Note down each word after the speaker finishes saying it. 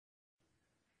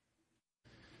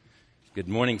Good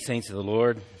morning, saints of the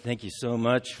Lord. Thank you so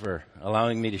much for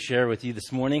allowing me to share with you this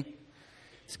morning.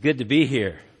 It's good to be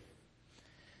here.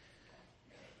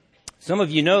 Some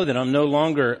of you know that I'm no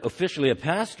longer officially a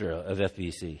pastor of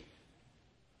FBC.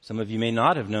 Some of you may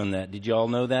not have known that. Did you all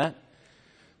know that?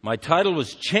 My title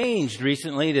was changed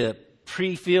recently to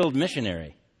pre-field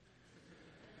missionary.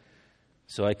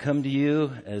 So I come to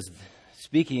you as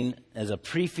speaking as a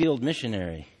pre-field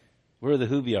missionary. We're the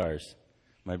Hubiars.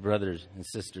 My brothers and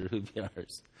sister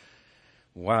Hubiars.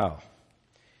 Wow.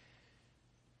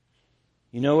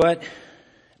 You know what?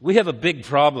 We have a big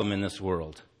problem in this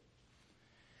world.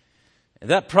 And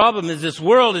that problem is this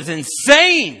world is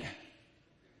insane.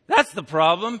 That's the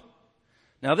problem.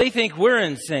 Now they think we're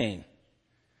insane.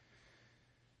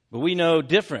 But we know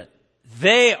different.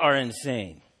 They are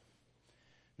insane.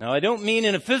 Now I don't mean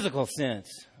in a physical sense.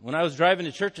 When I was driving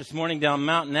to church this morning down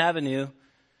Mountain Avenue,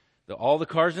 all the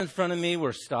cars in front of me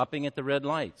were stopping at the red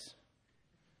lights.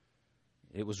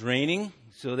 It was raining,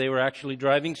 so they were actually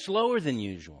driving slower than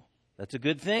usual. That's a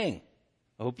good thing.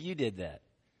 I hope you did that.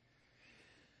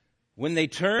 When they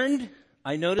turned,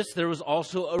 I noticed there was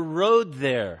also a road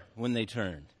there when they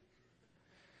turned.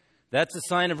 That's a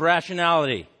sign of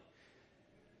rationality.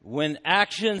 When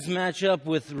actions match up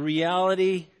with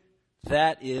reality,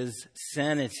 that is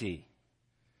sanity.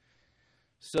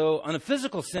 So, on a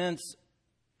physical sense,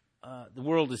 the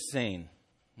world is sane.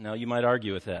 Now, you might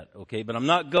argue with that, okay? But I'm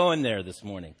not going there this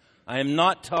morning. I am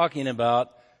not talking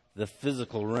about the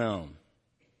physical realm.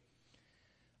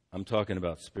 I'm talking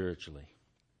about spiritually.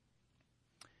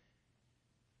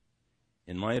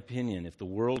 In my opinion, if the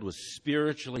world was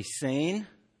spiritually sane,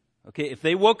 okay, if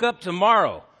they woke up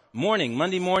tomorrow morning,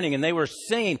 Monday morning, and they were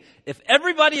sane, if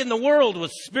everybody in the world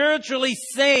was spiritually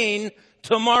sane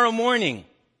tomorrow morning,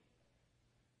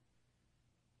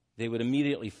 they would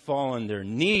immediately fall on their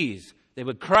knees. They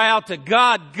would cry out to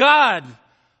God, God,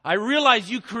 I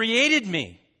realize you created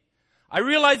me. I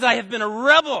realize I have been a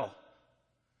rebel,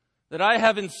 that I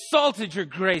have insulted your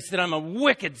grace, that I'm a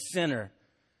wicked sinner.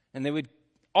 And they would,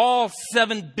 all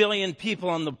 7 billion people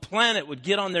on the planet would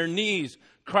get on their knees,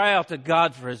 cry out to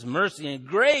God for His mercy and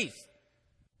grace.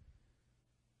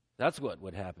 That's what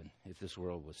would happen if this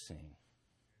world was sane.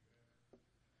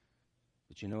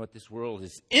 But you know what? This world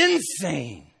is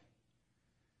insane.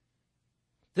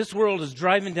 This world is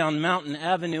driving down Mountain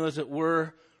Avenue, as it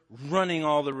were, running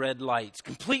all the red lights,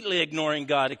 completely ignoring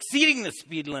God, exceeding the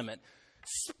speed limit,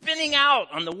 spinning out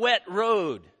on the wet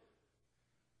road,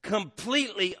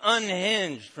 completely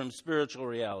unhinged from spiritual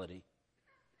reality.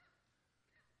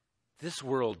 This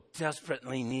world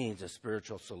desperately needs a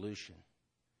spiritual solution.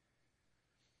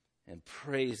 And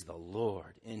praise the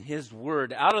Lord. In His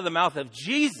word, out of the mouth of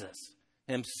Jesus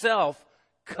Himself,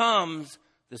 comes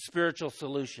the spiritual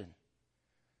solution.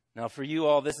 Now, for you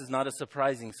all, this is not a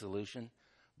surprising solution,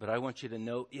 but I want you to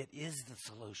know it is the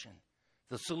solution.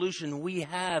 The solution we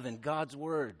have in God's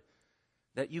Word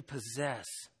that you possess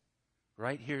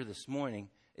right here this morning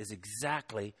is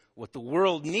exactly what the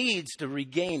world needs to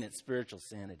regain its spiritual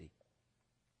sanity.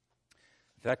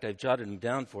 In fact, I've jotted them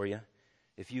down for you.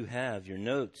 If you have your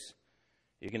notes,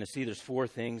 you're going to see there's 4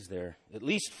 things there, at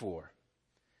least 4.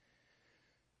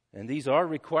 And these are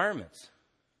requirements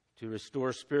to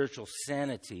restore spiritual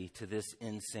sanity to this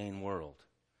insane world.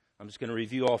 I'm just going to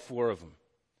review all 4 of them.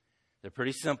 They're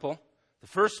pretty simple. The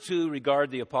first 2 regard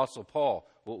the Apostle Paul,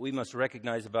 what we must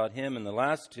recognize about him, and the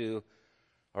last 2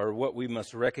 are what we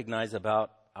must recognize about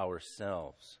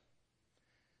ourselves.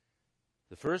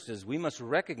 The first is we must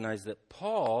recognize that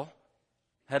Paul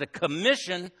had a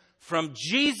commission from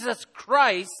Jesus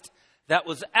Christ that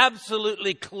was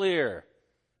absolutely clear.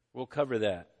 We'll cover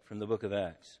that from the book of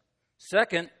Acts.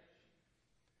 Second,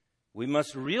 we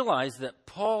must realize that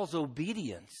Paul's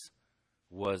obedience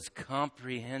was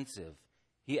comprehensive.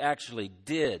 He actually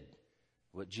did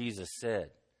what Jesus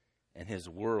said, and his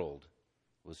world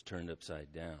was turned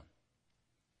upside down.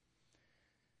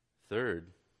 Third,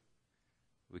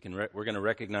 we're going to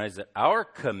recognize that our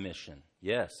commission,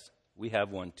 yes, we have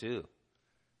one too,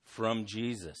 from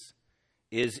Jesus,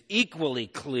 is equally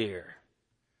clear.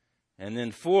 And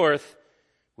then fourth,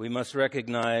 we must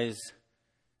recognize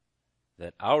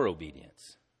that our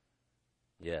obedience,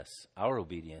 yes, our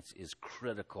obedience is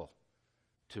critical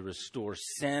to restore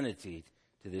sanity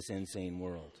to this insane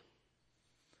world.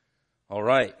 All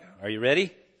right, are you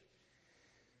ready?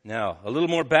 Now, a little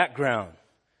more background.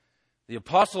 The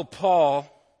Apostle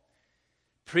Paul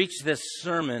preached this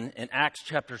sermon in Acts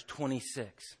chapter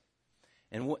 26.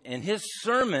 And his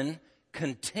sermon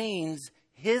contains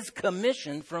his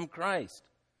commission from Christ.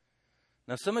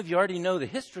 Now, some of you already know the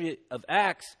history of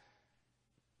Acts.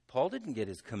 Paul didn't get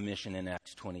his commission in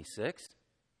Acts 26.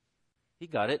 He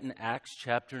got it in Acts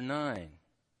chapter 9.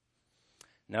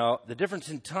 Now, the difference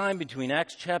in time between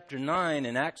Acts chapter 9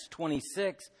 and Acts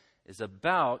 26 is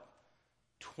about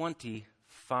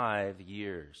 25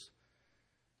 years.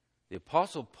 The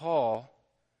Apostle Paul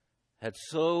had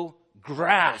so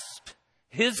grasped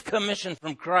his commission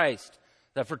from Christ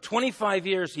that for 25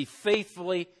 years he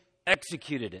faithfully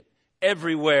executed it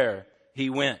everywhere he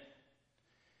went.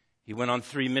 He went on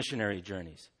 3 missionary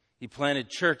journeys. He planted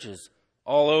churches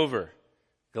all over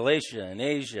Galatia and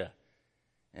Asia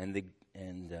and the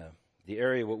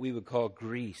area what we would call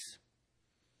Greece.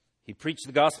 He preached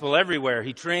the gospel everywhere.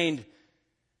 He trained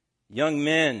young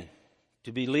men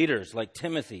to be leaders like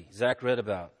Timothy, Zach read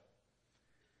about.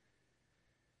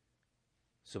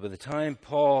 So by the time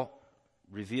Paul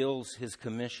reveals his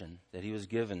commission that he was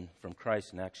given from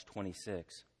Christ in Acts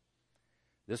 26,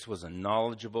 this was a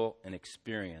knowledgeable and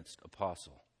experienced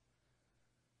apostle.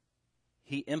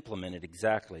 He implemented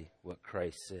exactly what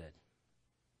Christ said.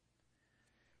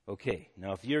 Okay,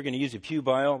 now if you're going to use a Pew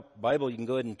Bible, you can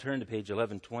go ahead and turn to page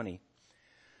 1120.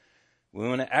 We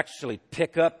want to actually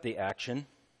pick up the action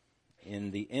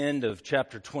in the end of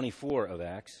chapter 24 of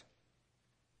Acts.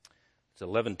 It's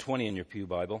 1120 in your Pew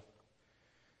Bible.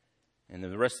 And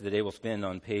the rest of the day we'll spend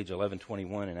on page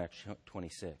 1121 in Acts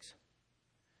 26.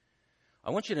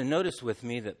 I want you to notice with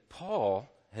me that Paul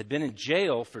had been in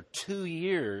jail for 2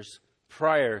 years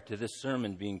prior to this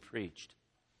sermon being preached.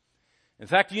 In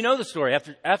fact, you know the story.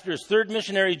 After his 3rd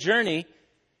missionary journey,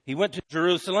 he went to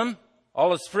Jerusalem.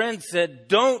 All his friends said,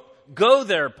 "Don't go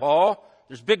there, Paul.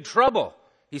 There's big trouble."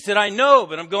 He said, "I know,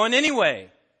 but I'm going anyway."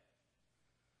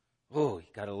 Oh, you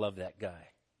got to love that guy.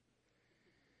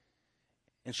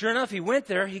 And sure enough, he went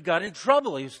there. He got in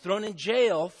trouble. He was thrown in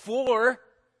jail for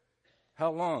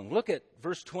how long? Look at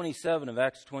verse 27 of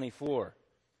Acts 24.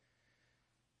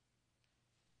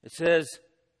 It says,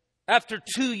 after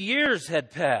 2 years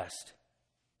had passed,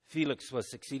 Felix was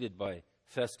succeeded by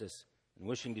Festus, and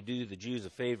wishing to do the Jews a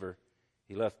favor,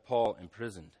 he left Paul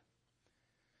imprisoned.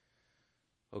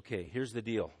 Okay, here's the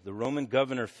deal. The Roman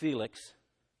governor Felix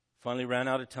finally ran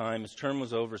out of time. His term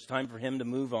was over. It's time for him to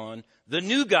move on. The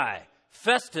new guy,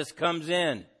 Festus, comes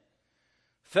in.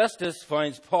 Festus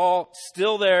finds Paul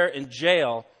still there in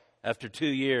jail after 2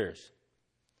 years.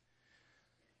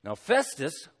 Now,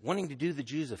 Festus, wanting to do the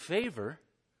Jews a favor,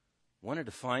 wanted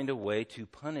to find a way to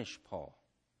punish Paul.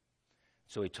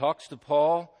 So he talks to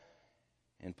Paul,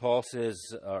 and Paul says,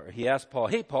 he asks Paul,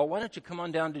 "Hey, Paul, why don't you come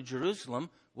on down to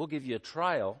Jerusalem? We'll give you a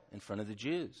trial in front of the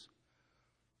Jews."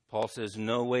 Paul says,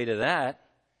 "No way to that."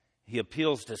 He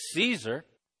appeals to Caesar,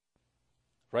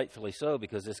 rightfully so,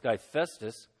 because this guy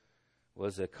Festus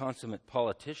was a consummate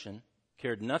politician,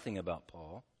 cared nothing about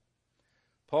Paul.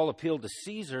 Paul appealed to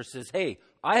Caesar, says, "Hey,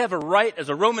 I have a right as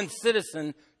a Roman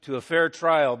citizen to a fair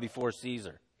trial before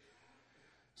Caesar."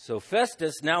 So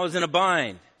Festus now is in a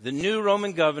bind. The new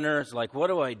Roman governor is like, what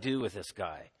do I do with this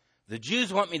guy? The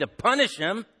Jews want me to punish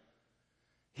him.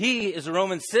 He is a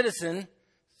Roman citizen,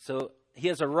 so he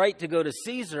has a right to go to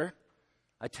Caesar.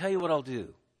 I tell you what I'll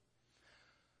do.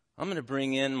 I'm going to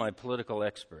bring in my political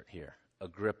expert here,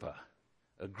 Agrippa.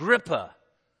 Agrippa.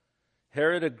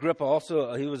 Herod Agrippa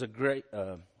also, he was a great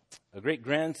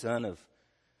grandson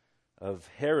of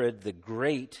Herod the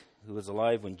Great, who was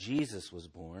alive when Jesus was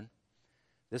born.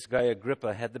 This guy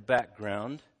Agrippa had the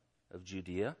background of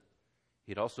Judea.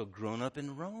 He'd also grown up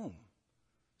in Rome.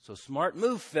 So smart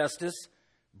move, Festus.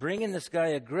 Bring in this guy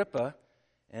Agrippa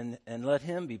and let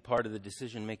him be part of the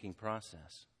decision-making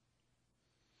process.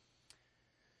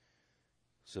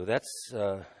 So that's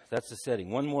the setting.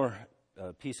 One more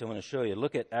piece I want to show you.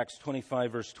 Look at Acts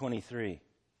 25, verse 23.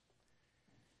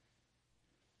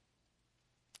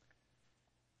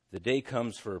 The day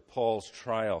comes for Paul's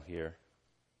trial here.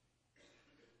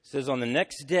 It says, on the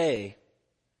next day,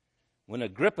 when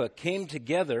Agrippa came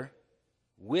together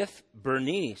with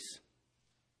Bernice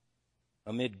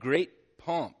amid great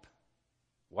pomp.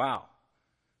 Wow.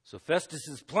 So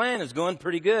Festus's plan is going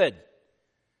pretty good.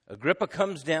 Agrippa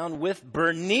comes down with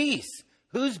Bernice.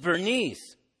 Who's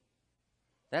Bernice?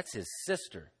 That's his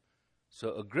sister.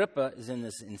 So Agrippa is in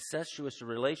this incestuous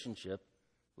relationship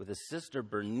with his sister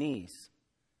Bernice.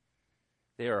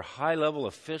 They are high-level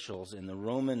officials in the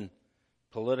Roman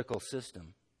political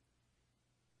system.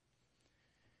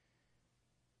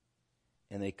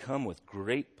 And they come with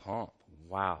great pomp.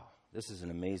 Wow, this is an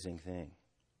amazing thing.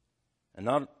 And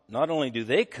not only do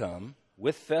they come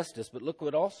with Festus, but look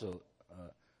what also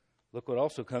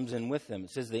comes in with them. It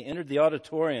says they entered the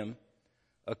auditorium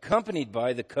accompanied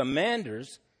by the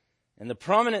commanders and the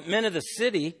prominent men of the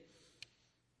city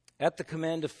at the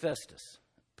command of Festus.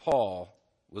 Paul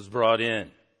was brought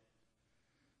in.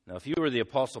 Now, if you were the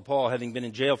Apostle Paul, having been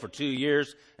in jail for 2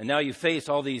 years, and now you face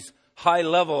all these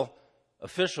high-level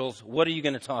officials, what are you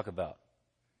going to talk about?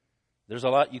 There's a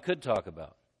lot you could talk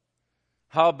about.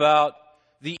 How about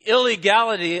the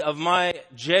illegality of my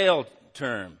jail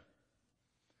term?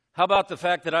 How about the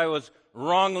fact that I was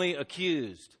wrongly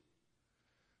accused?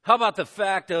 How about the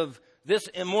fact of this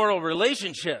immoral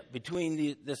relationship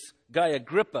between this guy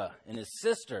Agrippa and his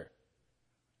sister?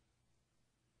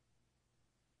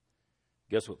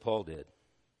 Guess what Paul did?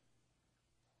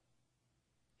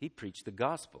 He preached the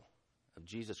gospel of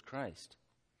Jesus Christ.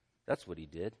 That's what he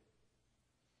did.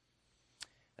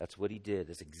 That's what he did.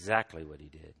 That's exactly what he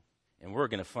did. And we're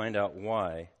going to find out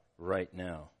why right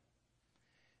now.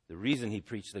 The reason he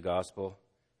preached the gospel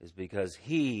is because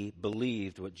he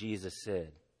believed what Jesus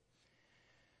said.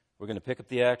 We're going to pick up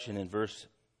the action in verse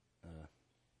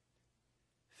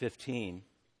 15.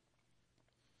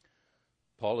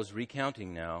 Paul is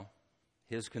recounting now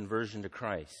his conversion to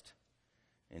Christ.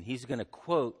 And he's going to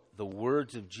quote the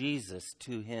words of Jesus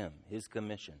to him, his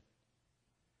commission.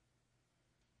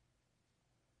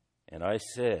 And I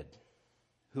said,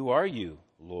 "Who are you,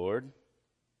 Lord?"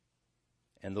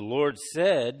 And the Lord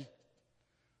said,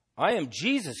 "I am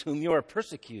Jesus whom you are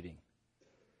persecuting.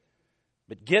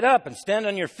 But get up and stand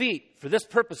on your feet. For this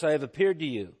purpose I have appeared to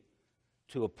you,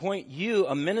 to appoint you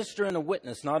a minister and a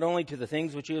witness, not only to the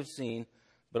things which you have seen,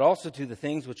 but also to the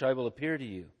things which I will appear to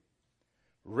you,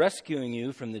 rescuing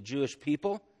you from the Jewish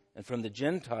people and from the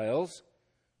Gentiles,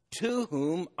 to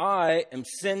whom I am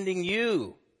sending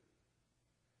you."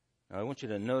 Now, I want you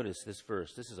to notice this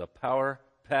verse. This is a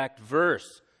power-packed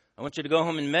verse. I want you to go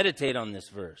home and meditate on this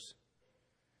verse.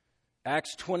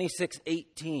 Acts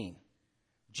 26:18.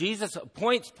 Jesus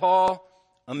appoints Paul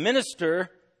a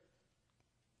minister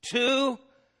to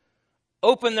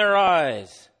open their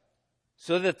eyes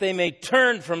so that they may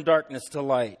turn from darkness to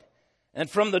light and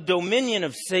from the dominion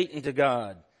of Satan to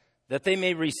God, that they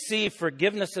may receive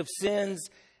forgiveness of sins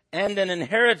and an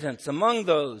inheritance among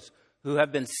those who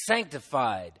have been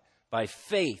sanctified by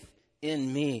faith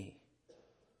in me.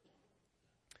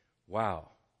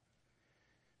 Wow.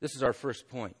 This is our first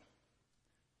point.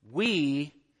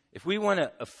 If we want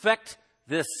to affect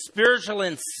this spiritual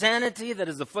insanity that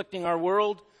is afflicting our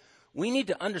world, we need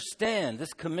to understand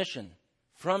this commission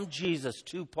from Jesus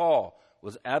to Paul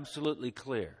was absolutely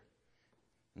clear.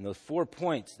 And those 4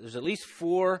 points, there's at least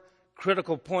 4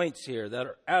 critical points here that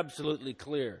are absolutely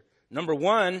clear. Number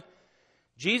 1,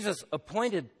 Jesus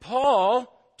appointed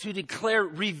Paul to declare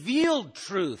revealed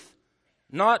truth,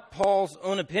 not Paul's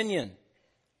own opinion.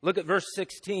 Look at verse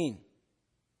 16.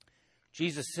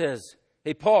 Jesus says,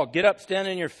 "Hey, Paul, get up, stand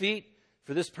on your feet.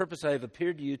 For this purpose I have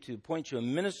appeared to you, to appoint you a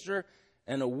minister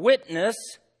and a witness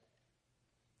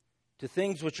to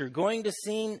things which you're going to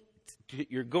see,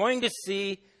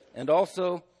 and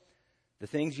also the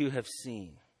things you have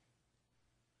seen."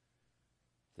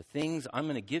 The things I'm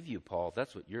going to give you, Paul,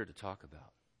 that's what you're to talk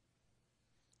about.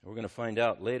 And we're going to find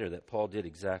out later that Paul did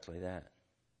exactly that.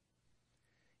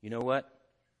 You know what?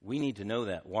 We need to know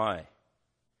that. Why?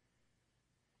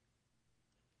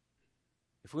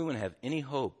 If we want to have any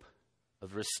hope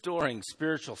of restoring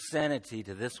spiritual sanity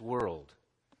to this world,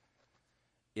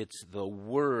 it's the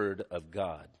Word of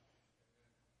God.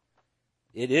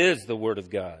 It is the Word of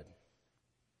God.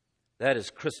 That is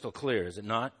crystal clear, is it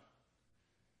not?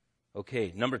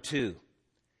 Okay, number 2.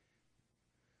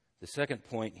 The second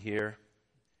point here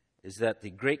is that the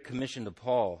Great Commission to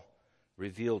Paul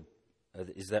revealed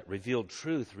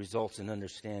truth results in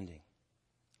understanding.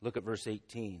 Look at verse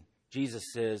 18. Jesus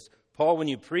says, "Paul, when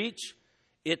you preach,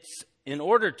 it's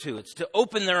to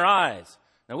open their eyes."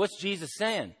 Now, what's Jesus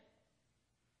saying?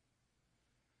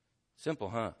 Simple,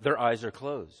 huh? Their eyes are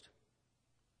closed.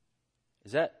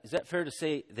 Is that fair to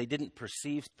say they didn't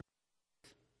perceive?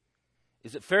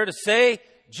 Is it fair to say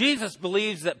Jesus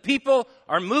believes that people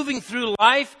are moving through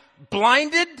life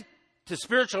blinded to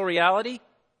spiritual reality?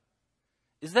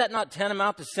 Is that not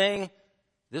tantamount to saying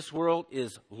this world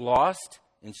is lost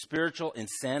in spiritual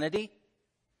insanity?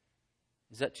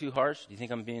 Is that too harsh? Do you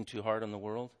think I'm being too hard on the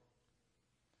world?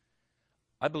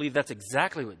 I believe that's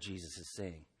exactly what Jesus is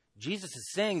saying. Jesus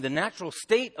is saying the natural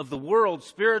state of the world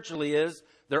spiritually is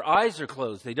their eyes are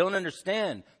closed. They don't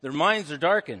understand. Their minds are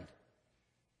darkened.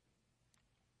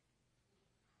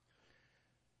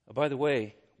 Oh, by the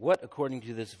way, what, according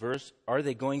to this verse, are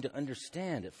they going to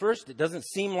understand? At first, it doesn't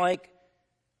seem like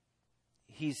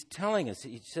he's telling us.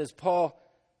 He says, "Paul,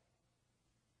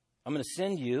 I'm going to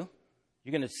send you.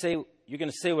 You're going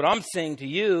to say what I'm saying to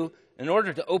you in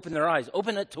order to open their eyes."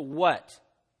 Open it to what?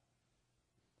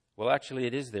 Well, actually,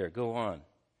 it is there. Go on.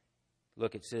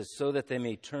 Look, it says, "so that they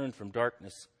may turn from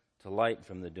darkness to light and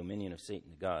from the dominion of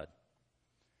Satan to God.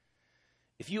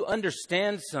 If you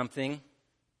understand something,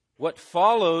 what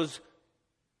follows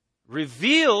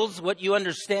reveals what you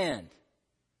understand.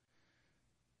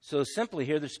 So simply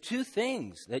here, there's two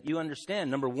things that you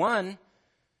understand. Number one,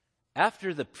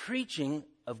 after the preaching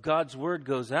of God's word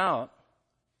goes out,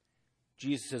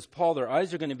 Jesus says, Paul, their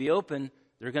eyes are going to be open.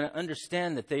 They're going to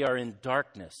understand that they are in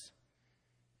darkness.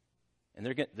 And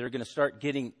they're going to start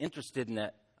getting interested in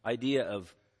that idea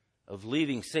of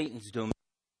leaving Satan's domain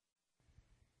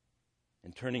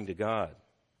and turning to God.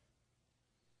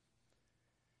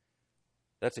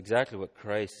 That's exactly what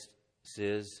Christ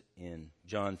says in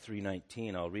John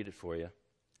 3:19. I'll read it for you.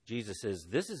 Jesus says,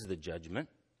 this is the judgment,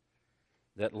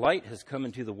 that light has come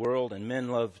into the world, and men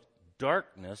loved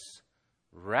darkness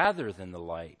rather than the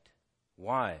light.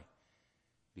 Why?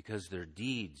 Because their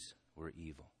deeds were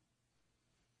evil.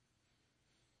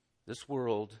 This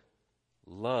world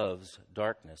loves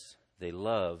darkness. They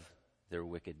love their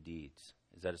wicked deeds.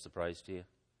 Is that a surprise to you?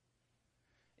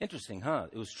 Interesting, huh?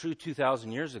 It was true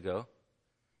 2,000 years ago.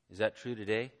 Is that true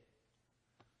today?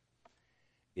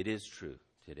 It is true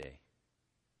today.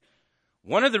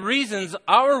 One of the reasons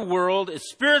our world is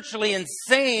spiritually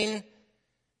insane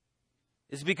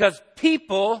is because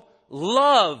people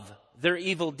love their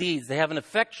evil deeds. They have an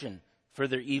affection for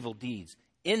their evil deeds.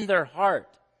 In their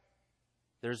heart,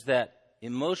 there's that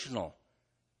emotional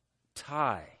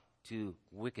tie to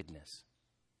wickedness.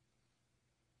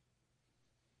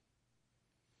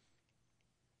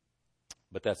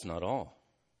 But that's not all.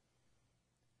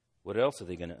 What else are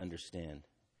they going to understand?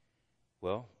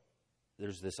 Well,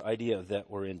 there's this idea of that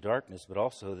we're in darkness, but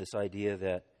also this idea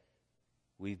that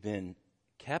we've been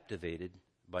captivated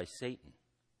by Satan.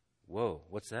 Whoa,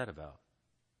 what's that about?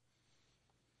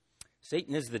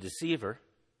 Satan is the deceiver.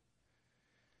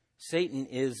 Satan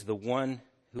is the one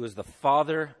who is the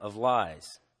father of lies.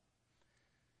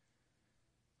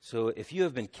 So if you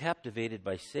have been captivated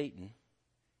by Satan,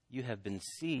 you have been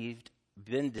deceived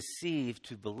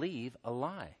to believe a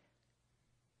lie.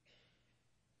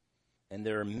 And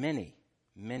there are many,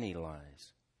 many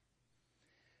lies.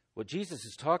 What Jesus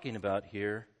is talking about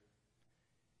here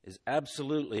is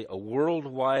absolutely a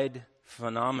worldwide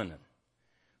phenomenon,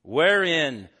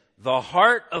 wherein the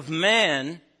heart of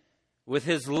man, with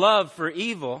his love for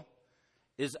evil,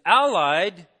 is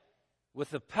allied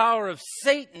with the power of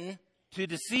Satan to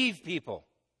deceive people.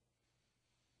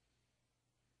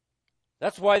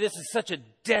 That's why this is such a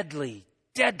deadly,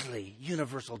 deadly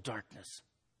universal darkness.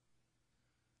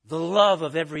 The love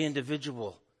of every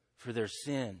individual for their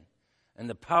sin and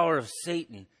the power of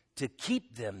Satan to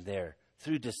keep them there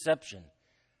through deception,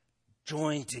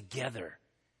 joined together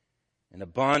in a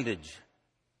bondage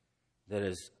that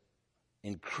is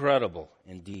incredible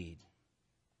indeed.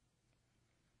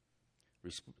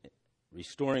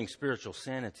 Restoring spiritual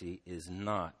sanity is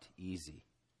not easy.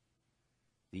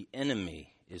 The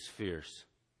enemy is fierce,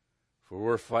 for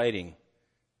we're fighting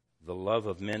the love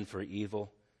of men for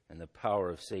evil and the power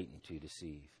of Satan to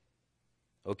deceive.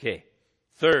 Okay,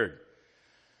 third,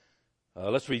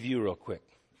 let's review real quick.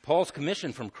 Paul's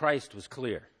commission from Christ was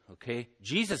clear, okay?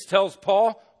 Jesus tells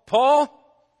Paul,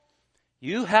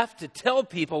 you have to tell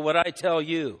people what I tell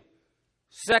you.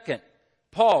 Second,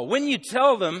 Paul, when you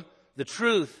tell them the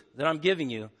truth that I'm giving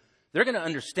you, they're going to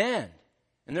understand.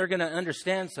 And they're going to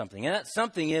understand something. And that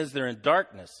something is they're in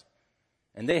darkness.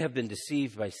 And they have been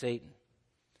deceived by Satan.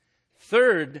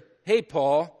 Third, hey,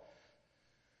 Paul,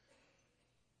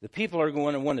 the people are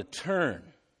going to want to turn.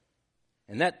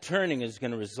 And that turning is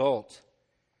going to result,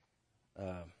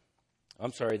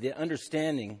 the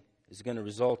understanding is going to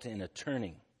result in a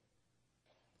turning.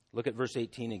 Look at verse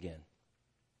 18 again.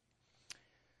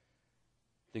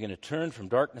 They're going to turn from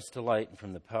darkness to light and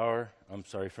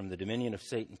from the dominion of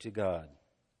Satan to God,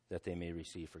 that they may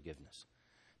receive forgiveness.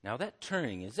 Now that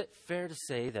turning, is it fair to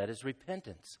say that is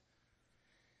repentance?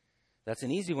 That's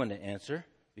an easy one to answer,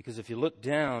 because if you look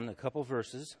down a couple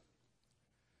verses,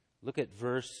 look at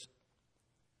verse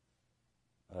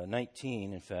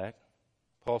 19, in fact.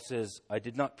 Paul says, I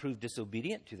did not prove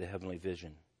disobedient to the heavenly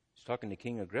vision. He's talking to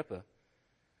King Agrippa.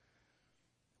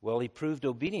 Well, he proved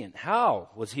obedient. How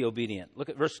was he obedient? Look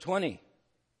at verse 20.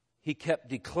 He kept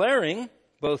declaring,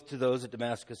 both to those at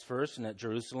Damascus first and at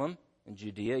Jerusalem and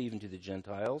Judea, even to the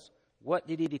Gentiles. What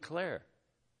did he declare?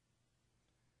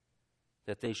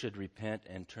 That they should repent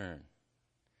and turn.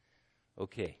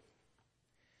 Okay.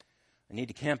 I need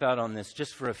to camp out on this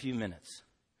just for a few minutes.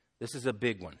 This is a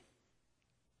big one.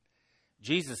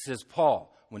 Jesus says,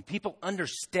 Paul, when people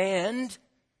understand,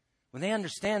 when they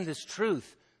understand this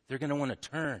truth, they're going to want to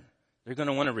turn. They're going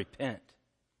to want to repent.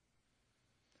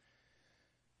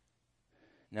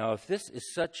 Now, if this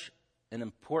is such an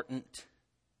important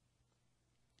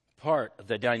part of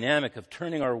the dynamic of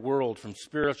turning our world from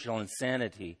spiritual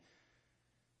insanity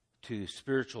to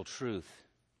spiritual truth,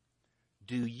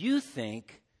 do you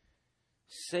think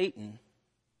Satan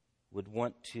would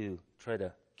want to try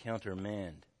to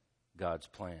countermand God's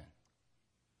plan?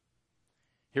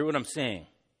 Hear what I'm saying.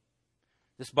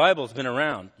 This Bible's been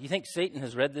around. You think Satan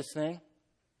has read this thing?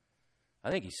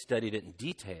 I think he's studied it in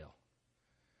detail.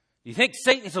 Do you think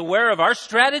Satan's aware of our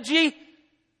strategy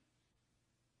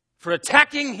for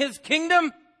attacking his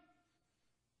kingdom?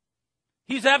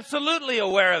 He's absolutely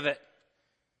aware of it.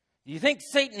 Do you think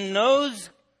Satan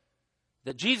knows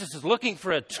that Jesus is looking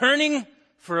for a turning,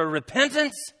 for a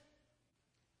repentance?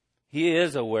 He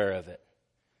is aware of it.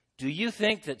 Do you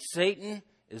think that Satan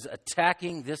is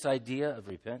attacking this idea of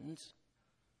repentance?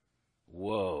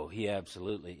 Whoa, he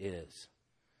absolutely is.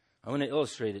 I want to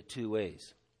illustrate it two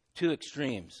ways, two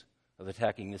extremes of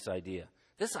attacking this idea.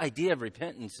 This idea of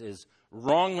repentance is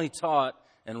wrongly taught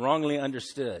and wrongly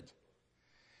understood.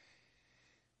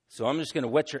 So I'm just going to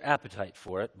whet your appetite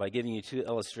for it by giving you two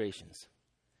illustrations.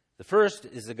 The first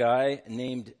is a guy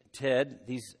named Ted.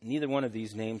 Neither one of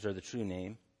these names are the true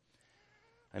name.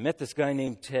 I met this guy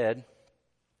named Ted,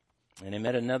 and I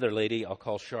met another lady I'll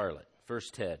call Charlotte.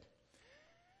 First, Ted.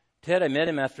 Ted, I met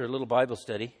him after a little Bible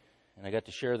study, and I got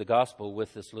to share the gospel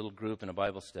with this little group in a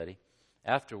Bible study.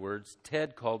 Afterwards,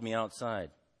 Ted called me outside,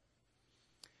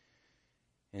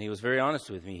 and he was very honest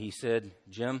with me. He said,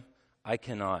 "Jim, I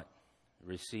cannot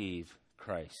receive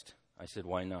Christ." I said,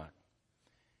 "Why not?"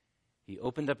 He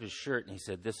opened up his shirt and he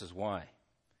said, "This is why."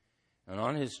 And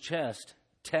on his chest,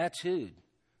 tattooed,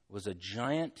 was a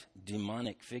giant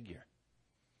demonic figure.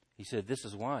 He said, "This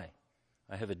is why.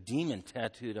 I have a demon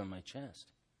tattooed on my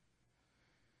chest."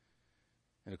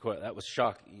 And of course, that was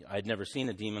shocking. I'd never seen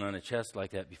a demon on a chest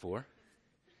like that before.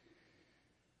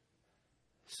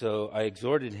 So I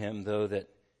exhorted him, though, that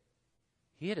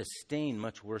he had a stain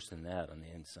much worse than that on the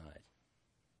inside.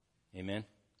 Amen?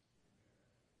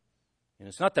 And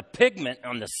it's not the pigment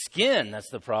on the skin that's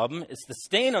the problem. It's the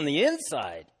stain on the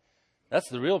inside. That's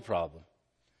the real problem.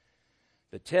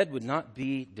 But Ted would not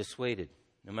be dissuaded.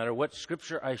 No matter what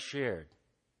scripture I shared,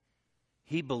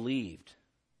 he believed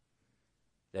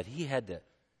that he had to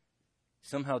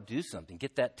somehow do something,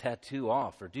 get that tattoo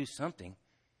off or do something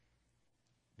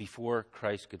before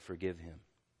Christ could forgive him.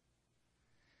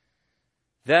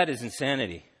 That is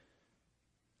insanity.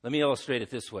 Let me illustrate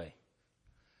it this way.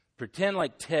 Pretend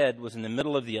like Ted was in the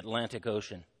middle of the Atlantic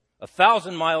Ocean,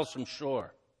 1,000 miles from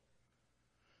shore.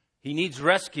 He needs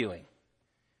rescuing.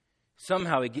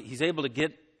 Somehow he's able to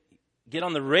get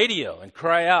on the radio and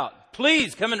cry out,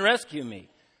 "Please come and rescue me."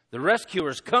 The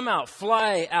rescuers come out,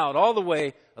 fly out all the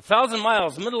way 1,000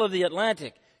 miles, middle of the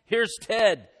Atlantic. Here's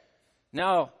Ted,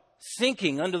 now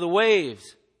sinking under the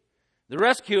waves. The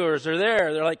rescuers are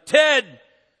there. They're like, "Ted,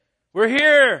 we're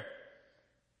here.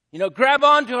 Grab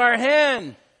onto our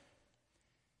hand."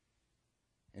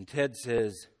 And Ted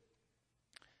says,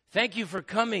 "Thank you for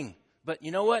coming, but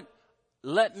you know what?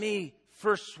 Let me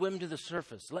first swim to the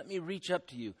surface. Let me reach up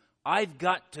to you. I've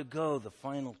got to go the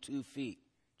final 2 feet.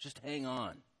 Just hang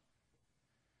on."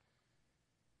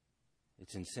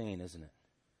 It's insane, isn't it?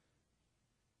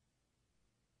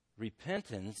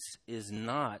 Repentance is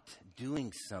not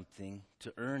doing something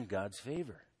to earn God's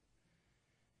favor.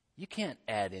 You can't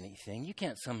add anything. You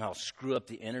can't somehow screw up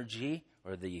the energy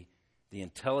or the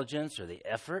intelligence or the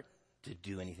effort to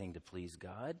do anything to please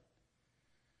God.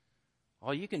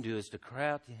 All you can do is to cry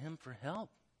out to Him for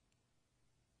help.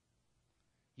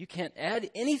 You can't add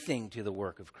anything to the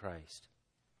work of Christ.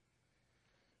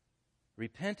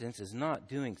 Repentance is not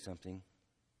doing something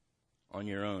on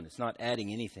your own. It's not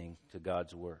adding anything to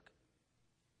God's work.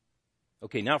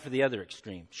 Okay, now for the other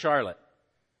extreme. Charlotte.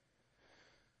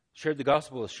 Shared the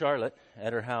gospel with Charlotte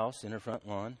at her house in her front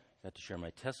lawn. Got to share my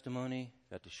testimony.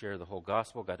 Got to share the whole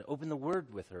gospel. Got to open the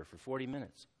Word with her for 40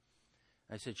 minutes.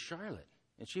 I said, "Charlotte."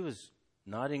 And she was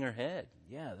nodding her head.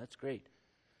 "Yeah, that's great."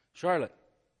 "Charlotte,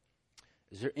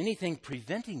 is there anything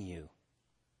preventing you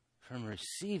from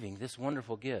receiving this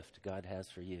wonderful gift God has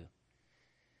for you?"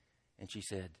 And she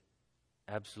said,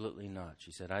 "Absolutely not."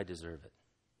 She said, "I deserve it."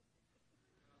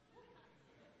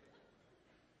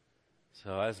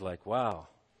 So I was like, wow.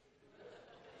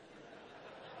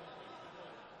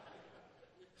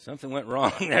 Something went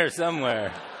wrong there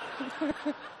somewhere.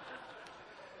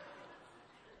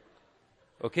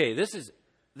 Okay, this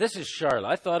is Charlotte.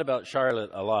 I thought about Charlotte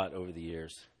a lot over the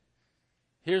years.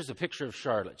 Here's a picture of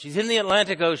Charlotte. She's in the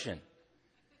Atlantic Ocean.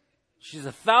 She's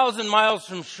 1,000 miles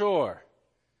from shore.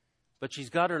 But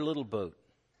she's got her little boat,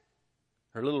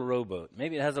 her little rowboat.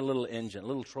 Maybe it has a little engine, a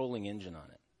little trolling engine on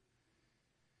it.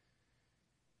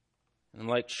 And I'm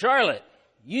like, Charlotte,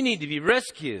 you need to be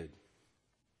rescued.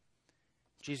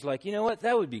 She's like, you know what?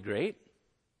 That would be great.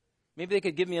 Maybe they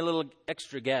could give me a little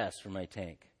extra gas for my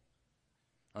tank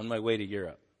on my way to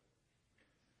Europe.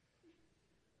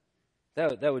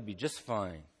 That would be just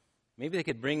fine. Maybe they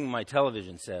could bring my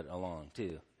television set along,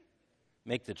 too.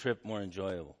 Make the trip more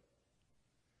enjoyable.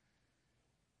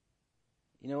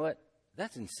 You know what?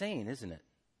 That's insane, isn't it?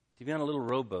 To be on a little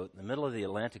rowboat in the middle of the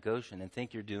Atlantic Ocean and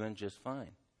think you're doing just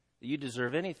fine. That you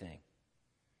deserve anything.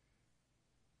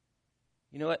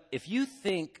 You know what? If you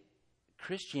think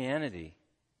Christianity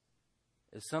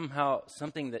is somehow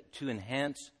something that to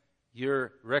enhance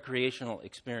your recreational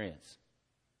experience,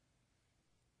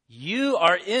 you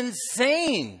are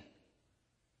insane.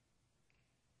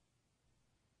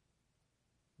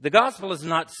 The gospel is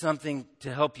not something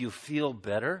to help you feel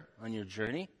better on your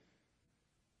journey,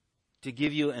 to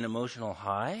give you an emotional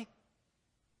high.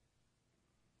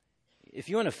 If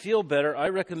you want to feel better, I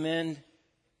recommend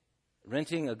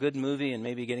renting a good movie and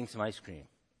maybe getting some ice cream.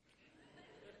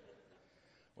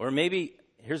 Or maybe,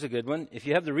 here's a good one, if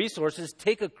you have the resources,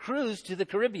 take a cruise to the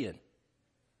Caribbean.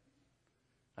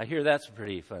 I hear that's a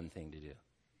pretty fun thing to do.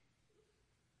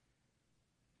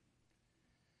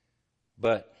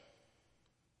 But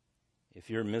if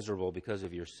you're miserable because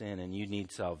of your sin and you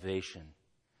need salvation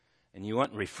and you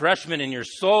want refreshment in your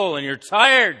soul and you're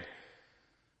tired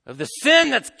of the sin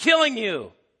that's killing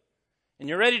you and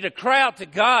you're ready to cry out to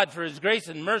God for His grace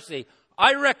and mercy,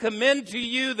 I recommend to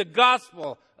you the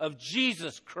gospel of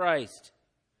Jesus Christ.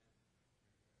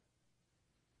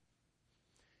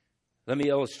 Let me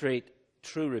illustrate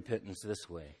true repentance this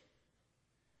way.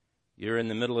 You're in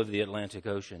the middle of the Atlantic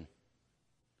Ocean,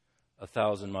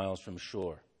 1,000 miles from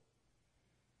shore.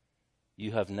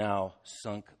 You have now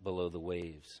sunk below the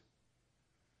waves.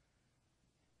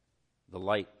 The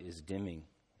light is dimming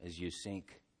as you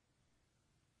sink,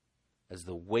 as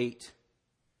the weight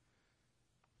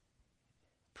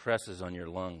presses on your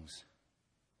lungs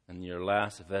and your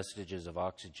last vestiges of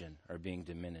oxygen are being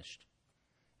diminished,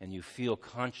 and you feel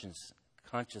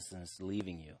consciousness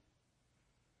leaving you.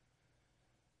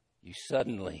 You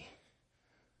suddenly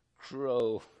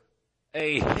grow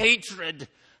a hatred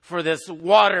for this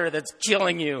water that's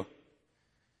killing you.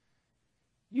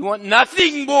 You want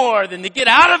nothing more than to get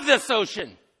out of this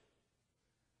ocean.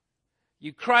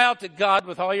 You cry out to God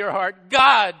with all your heart,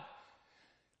 God,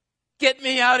 get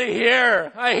me out of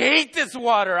here. I hate this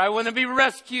water. I want to be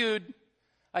rescued.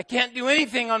 I can't do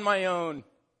anything on my own.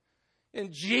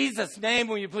 In Jesus' name,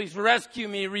 will you please rescue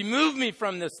me, remove me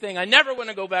from this thing. I never want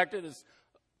to go back to this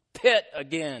pit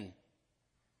again.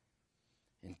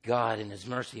 And God, in His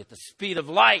mercy, at the speed of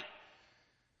light,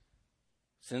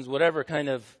 sends whatever kind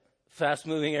of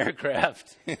fast-moving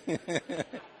aircraft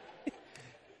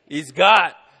He's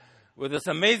got with this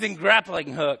amazing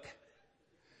grappling hook,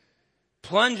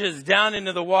 plunges down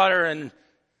into the water and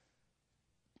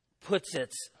puts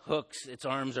its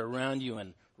arms around you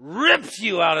and rips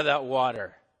you out of that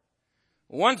water.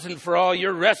 Once and for all,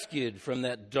 you're rescued from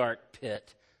that dark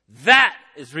pit. That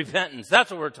is repentance. That's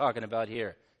what we're talking about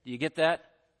here. Do you get that?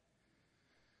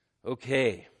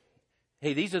 Okay.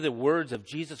 Hey, these are the words of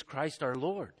Jesus Christ our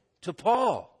Lord to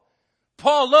Paul.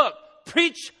 Paul, look,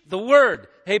 preach the word.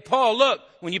 Hey, Paul, look,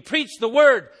 when you preach the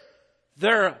word,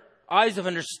 their eyes of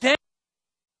understanding,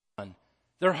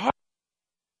 their hearts,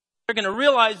 they're going to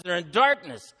realize they're in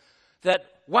darkness. That,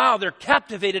 wow, they're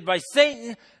captivated by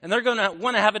Satan, and they're going to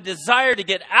want to have a desire to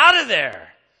get out of there,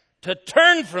 to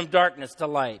turn from darkness to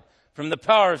light, from the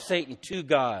power of Satan to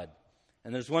God.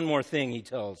 And there's one more thing he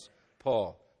tells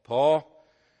Paul. Paul,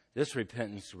 this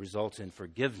repentance results in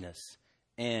forgiveness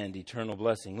and eternal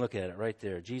blessing. Look at it right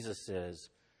there. Jesus says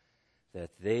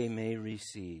that they may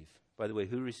receive. By the way,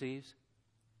 who receives?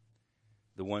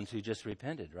 The ones who just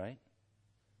repented, right?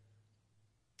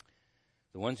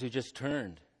 The ones who just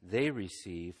turned. They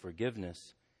receive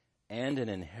forgiveness and an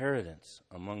inheritance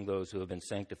among those who have been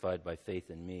sanctified by faith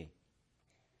in me.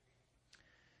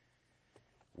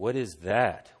 What is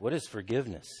that? What is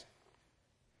forgiveness?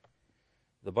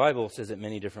 The Bible says it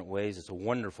many different ways. It's a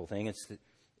wonderful thing.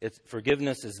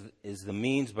 Forgiveness is the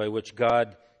means by which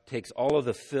God takes all of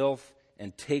the filth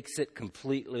and takes it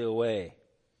completely away.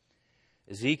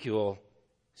 Ezekiel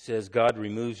says God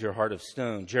removes your heart of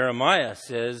stone. Jeremiah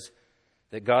says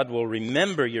that God will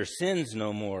remember your sins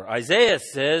no more. Isaiah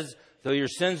says, though your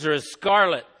sins are as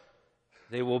scarlet,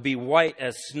 they will be white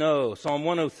as snow. Psalm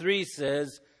 103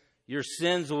 says, your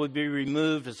sins will be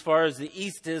removed as far as the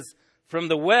east is from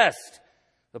the west.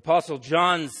 The Apostle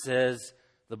John says,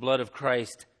 the blood of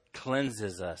Christ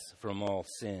cleanses us from all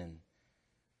sin.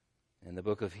 And the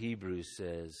book of Hebrews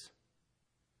says,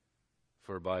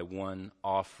 For by one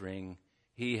offering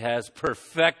he has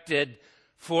perfected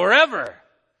forever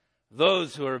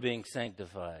those who are being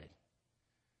sanctified.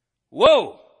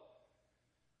 Whoa!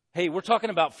 Hey, we're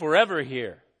talking about forever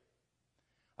here.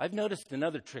 I've noticed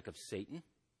another trick of Satan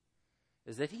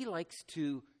is that he likes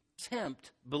to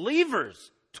tempt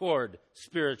believers toward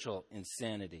spiritual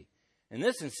insanity. And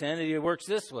this insanity works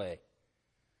this way.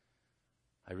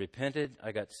 I repented,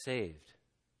 I got saved.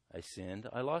 I sinned,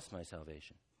 I lost my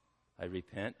salvation. I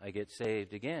repent, I get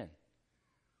saved again.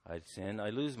 I sin, I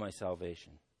lose my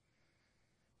salvation.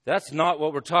 That's not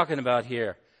what we're talking about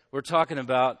here. We're talking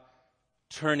about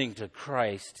turning to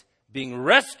Christ, being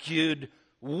rescued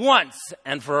once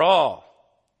and for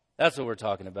all. That's what we're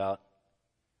talking about.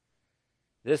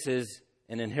 This is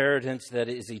an inheritance that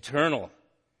is eternal.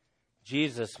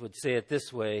 Jesus would say it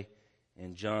this way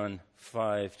in John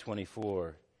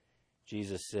 5:24.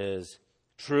 Jesus says,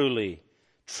 "Truly,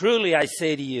 truly I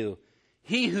say to you,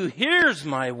 he who hears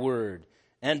my word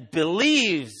and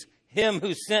believes him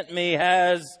who sent me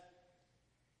has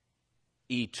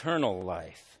eternal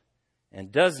life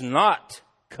and does not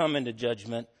come into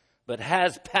judgment, but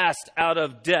has passed out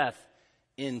of death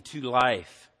into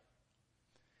life."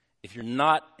 If you're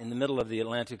not in the middle of the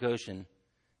Atlantic Ocean,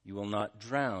 you will not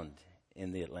drown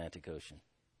in the Atlantic Ocean.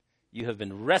 You have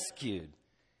been rescued.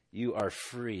 You are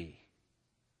free.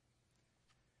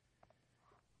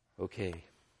 Okay,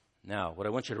 now what I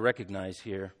want you to recognize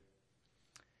here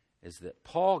is that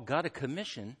Paul got a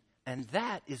commission, and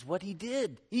that is what he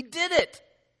did. He did it.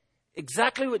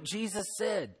 Exactly what Jesus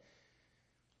said.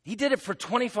 He did it for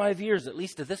 25 years, at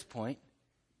least at this point.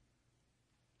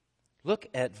 Look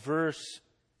at verse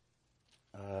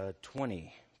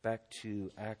 20, back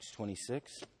to Acts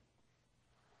 26.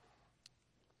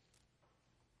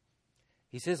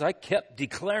 He says, I kept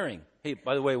declaring. Hey,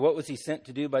 by the way, what was he sent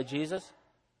to do by Jesus?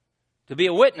 To be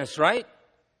a witness, right?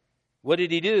 What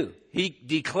did he do? He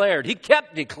declared. He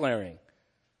kept declaring.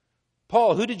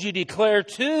 Paul, who did you declare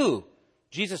to?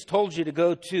 Jesus told you to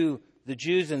go to the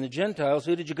Jews and the Gentiles.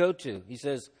 Who did you go to? He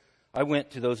says, I went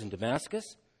to those in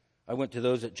Damascus. I went to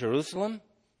those at Jerusalem.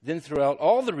 Then throughout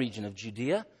all the region of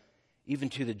Judea, even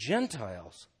to the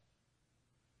Gentiles.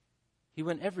 He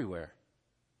went everywhere.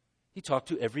 He talked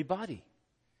to everybody.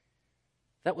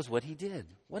 That was what he did.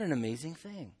 What an amazing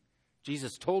thing.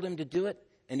 Jesus told him to do it,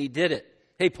 and he did it.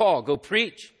 Hey, Paul, go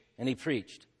preach. And he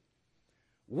preached.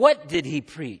 What did he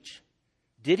preach?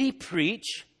 Did he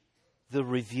preach the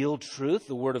revealed truth,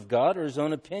 the Word of God, or his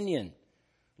own opinion?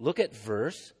 Look at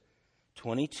verse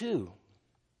 22.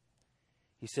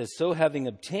 He says, so having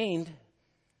obtained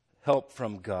help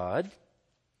from God,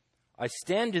 I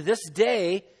stand to this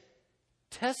day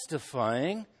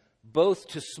testifying both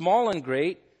to small and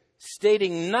great,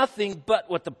 stating nothing but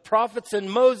what the prophets and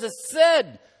Moses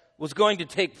said was going to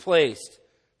take place,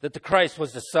 that the Christ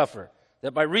was to suffer,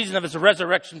 that by reason of his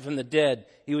resurrection from the dead,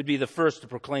 he would be the first to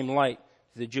proclaim light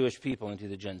to the Jewish people and to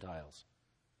the Gentiles.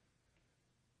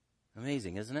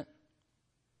 Amazing, isn't it?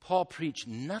 Paul preached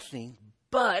nothing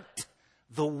but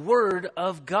the Word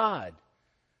of God.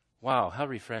 Wow, how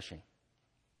refreshing.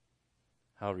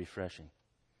 How refreshing.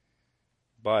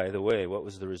 By the way, what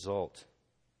was the result?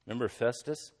 Remember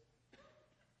Festus?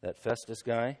 That Festus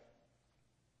guy?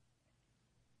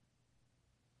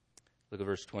 Look at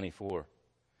verse 24.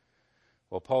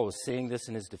 While Paul was saying this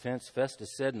in his defense,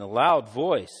 Festus said in a loud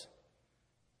voice,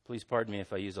 please pardon me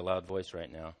if I use a loud voice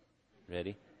right now.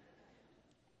 Ready?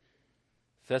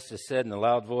 Festus said in a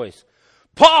loud voice,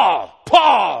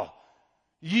 Paul,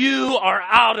 you are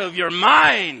out of your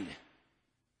mind.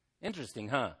 Interesting,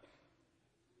 huh?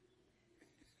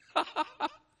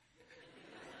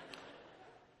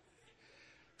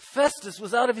 Festus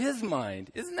was out of his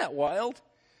mind. Isn't that wild?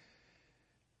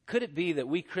 Could it be that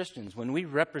we Christians, when we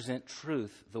represent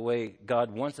truth the way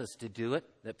God wants us to do it,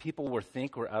 that people will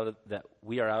think that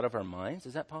we are out of our minds?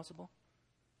 Is that possible?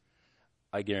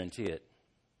 I guarantee it.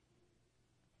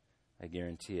 I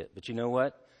guarantee it. But you know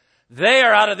what? They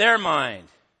are out of their mind.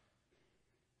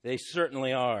 They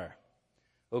certainly are.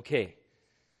 Okay.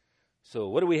 So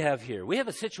what do we have here? We have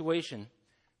a situation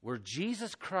where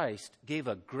Jesus Christ gave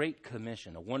a great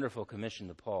commission, a wonderful commission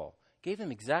to Paul. Gave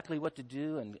him exactly what to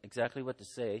do and exactly what to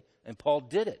say, and Paul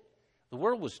did it. The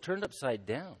world was turned upside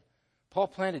down. Paul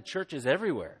planted churches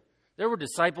everywhere. There were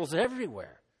disciples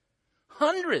everywhere.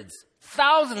 Hundreds,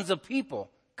 thousands of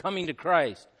people coming to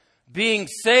Christ, being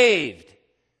saved,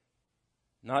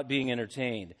 not being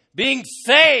entertained, being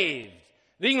saved,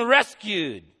 being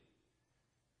rescued.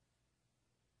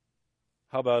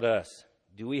 How about us?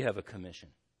 Do we have a commission?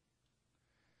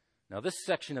 Now, this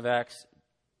section of Acts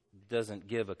doesn't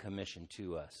give a commission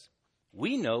to us.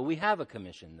 We know we have a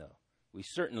commission, though. We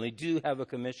certainly do have a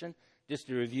commission. Just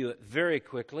to review it very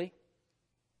quickly.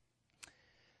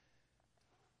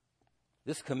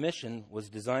 This commission was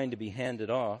designed to be handed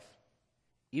off.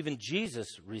 Even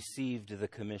Jesus received the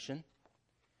commission.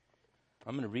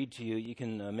 I'm going to read to you. You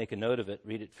can make a note of it.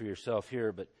 Read it for yourself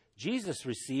here. But Jesus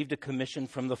received a commission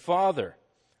from the Father.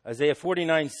 Isaiah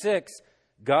 49:6,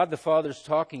 God the Father is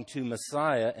talking to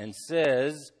Messiah and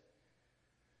says,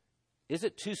 "Is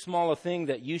it too small a thing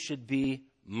that you should be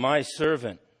my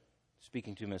servant?"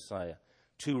 Speaking to Messiah.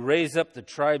 "To raise up the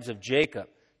tribes of Jacob,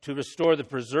 to restore the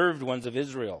preserved ones of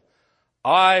Israel.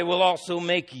 I will also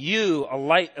make you a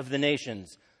light of the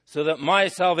nations, so that my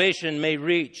salvation may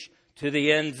reach to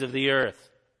the ends of the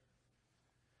earth."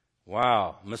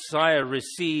 Wow. Messiah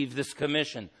received this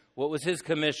commission. What was his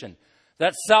commission?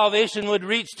 That salvation would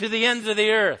reach to the ends of the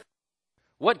earth.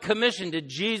 What commission did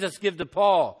Jesus give to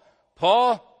Paul?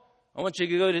 Paul, I want you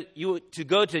to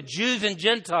go to Jews and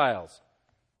Gentiles.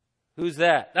 Who's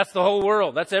that? That's the whole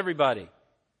world. That's everybody.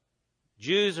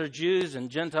 Jews are Jews and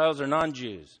Gentiles are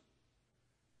non-Jews.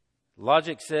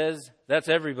 Logic says that's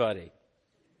everybody.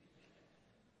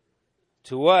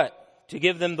 To what? To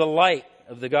give them the light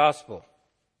of the gospel.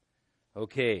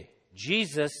 Okay,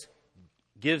 Jesus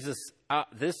gives us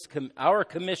our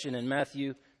commission in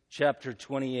Matthew chapter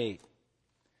 28.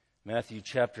 Matthew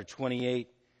chapter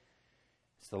 28.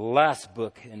 It's the last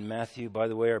book in Matthew. By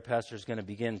the way, our pastor is going to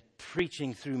begin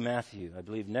preaching through Matthew, I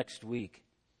believe, next week.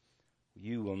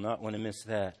 You will not want to miss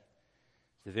that.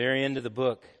 At the very end of the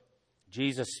book,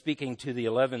 Jesus speaking to the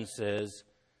 11 says,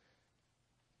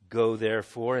 "Go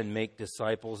therefore and make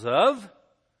disciples of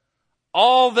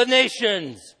all the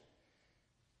nations,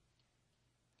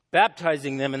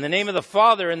 baptizing them in the name of the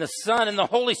Father and the Son and the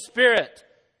Holy Spirit."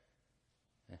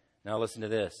 Now listen to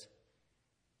this.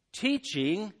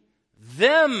 "Teaching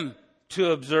them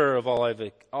to observe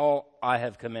all I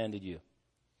have commanded you."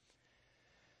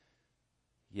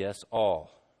 Yes,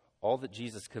 all that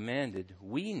Jesus commanded,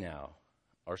 we now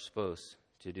are supposed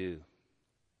to do,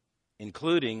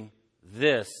 including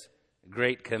this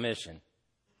great commission.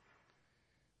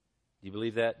 Do you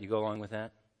believe that? Do you go along with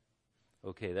that?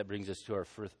 Okay, that brings us to our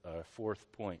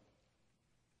fourth point.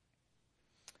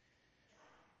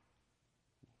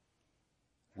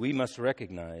 We must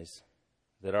recognize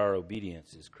that our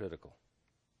obedience is critical.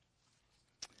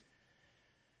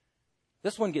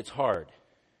 This one gets hard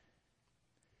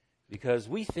because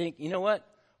we think, you know what?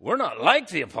 We're not like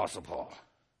the Apostle Paul.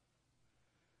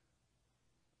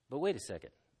 But wait a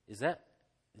second. Is that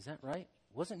right?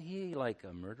 Wasn't he like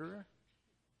a murderer?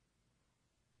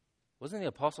 Wasn't the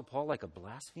Apostle Paul like a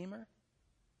blasphemer?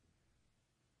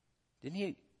 Didn't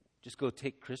he just go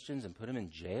take Christians and put them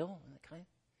in jail?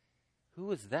 Who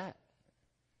was that?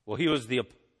 Well, he was the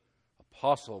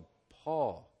Apostle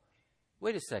Paul.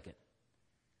 Wait a second.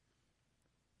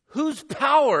 Whose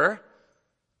power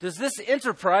does this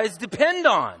enterprise depend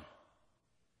on?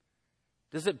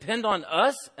 Does it depend on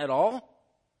us at all?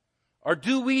 Or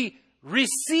do we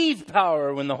receive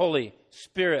power when the Holy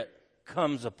Spirit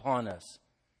comes upon us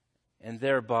and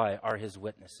thereby are His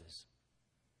witnesses?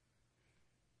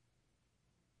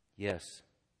 Yes.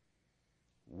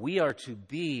 We are to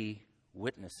be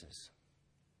witnesses.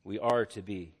 We are to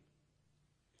be.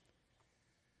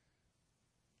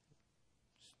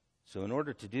 So in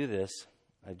order to do this,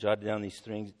 I've jotted down these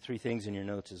three things in your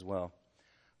notes as well.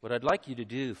 What I'd like you to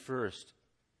do first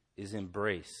is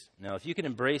embrace. Now, if you can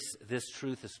embrace this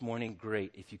truth this morning,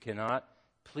 great. If you cannot,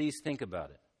 please think about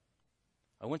it.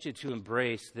 I want you to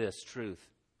embrace this truth.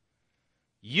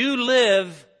 You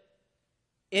live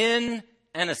in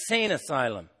an insane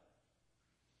asylum.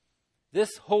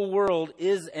 This whole world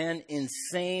is an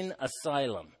insane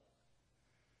asylum.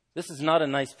 This is not a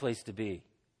nice place to be.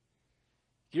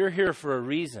 You're here for a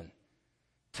reason.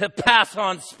 To pass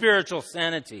on spiritual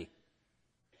sanity,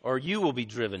 or you will be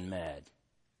driven mad.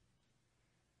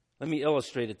 Let me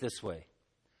illustrate it this way.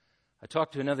 I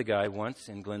talked to another guy once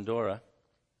in Glendora.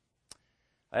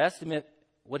 I asked him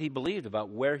what he believed about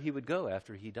where he would go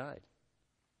after he died.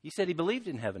 He said he believed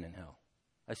in heaven and hell.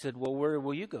 I said, well, where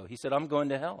will you go? He said, I'm going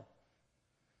to hell.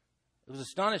 It was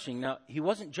astonishing. Now, he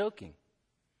wasn't joking.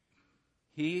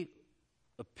 He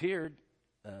appeared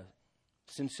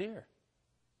sincere.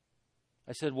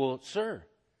 I said, well, sir,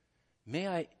 may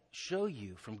I show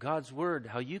you from God's Word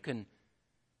how you can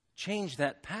change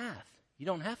that path? You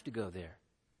don't have to go there.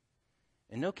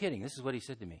 And no kidding, this is what he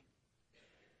said to me.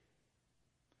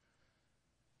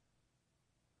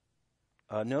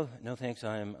 No, thanks.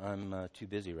 I'm too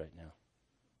busy right now.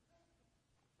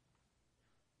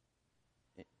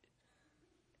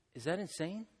 Is that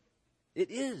insane?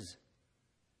 It is.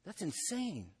 That's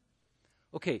insane.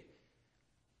 Okay,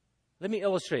 Let me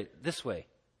illustrate it this way.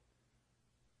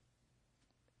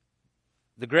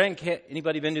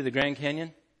 Anybody been to the Grand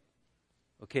Canyon?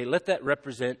 Okay, let that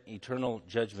represent eternal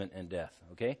judgment and death,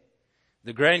 okay?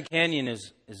 The Grand Canyon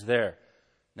is there.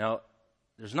 Now,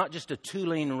 there's not just a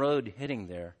 2-lane road heading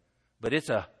there, but it's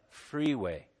a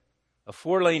freeway, a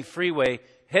 4-lane freeway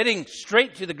heading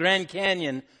straight to the Grand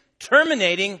Canyon,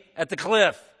 terminating at the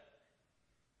cliff.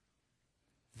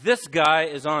 This guy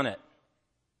is on it.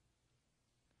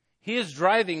 He is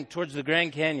driving towards the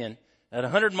Grand Canyon at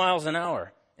 100 miles an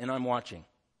hour, and I'm watching.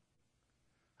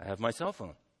 I have my cell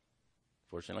phone,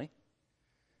 fortunately.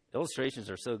 Illustrations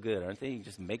are so good, aren't they? You can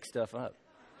just make stuff up.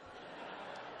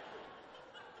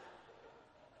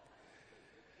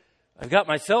 I've got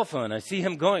my cell phone. I see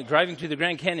him driving to the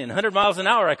Grand Canyon, 100 miles an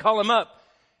hour. I call him up.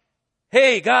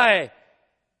 Hey, guy,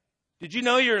 did you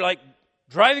know you're like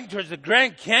driving towards the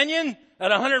Grand Canyon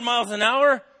at 100 miles an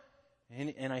hour?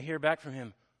 And I hear back from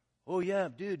him, oh, yeah,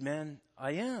 dude, man,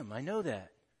 I am. I know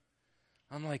that.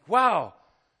 I'm like, wow.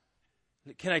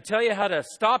 Can I tell you how to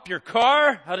stop your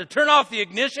car? How to turn off the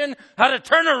ignition? How to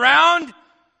turn around?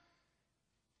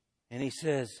 And he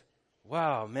says,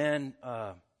 wow, man,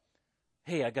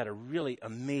 hey, I got a really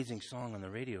amazing song on the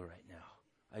radio right now.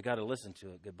 I got to listen to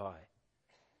it. Goodbye.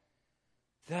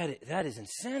 That is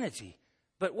insanity.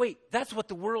 But wait, that's what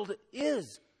the world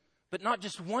is. But not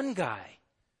just one guy.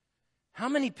 How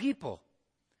many people?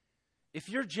 If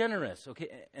you're generous, okay,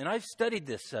 and I've studied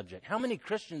this subject, how many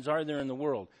Christians are there in the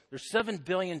world? There's 7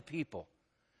 billion people.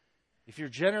 If you're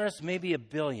generous, maybe 1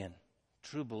 billion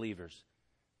true believers.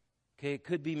 Okay, it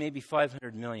could be maybe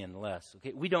 500 million less.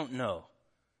 Okay, we don't know.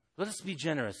 Let us be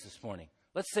generous this morning.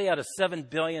 Let's say out of 7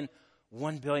 billion,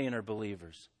 1 billion are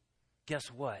believers. Guess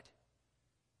what?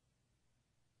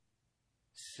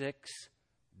 6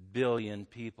 billion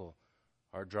people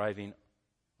are driving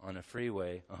on a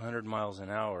freeway 100 miles an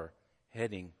hour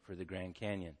heading for the Grand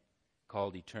Canyon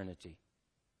called eternity.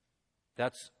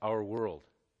 That's our world.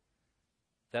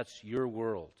 That's your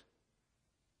world.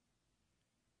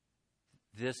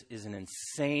 This is an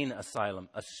insane asylum,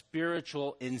 a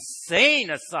spiritual insane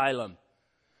asylum.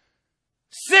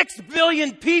 6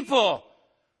 billion people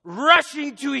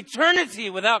rushing to eternity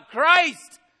without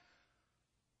Christ.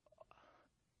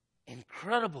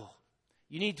 Incredible.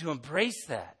 You need to embrace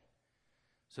that.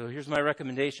 So here's my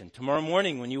recommendation. Tomorrow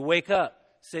morning when you wake up,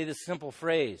 say this simple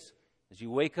phrase. As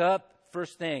you wake up,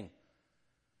 first thing,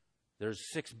 there's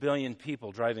 6 billion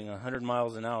people driving 100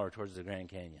 miles an hour towards the Grand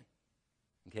Canyon.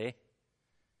 Okay?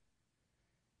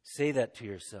 Say that to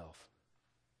yourself.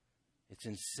 It's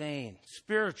insane.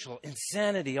 Spiritual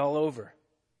insanity all over.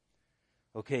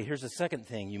 Okay, here's the second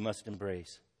thing you must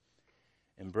embrace.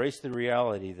 Embrace the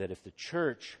reality that if the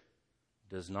church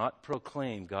does not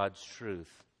proclaim God's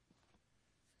truth,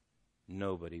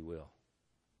 nobody will.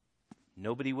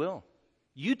 Nobody will.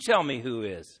 You tell me who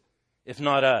is, if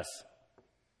not us.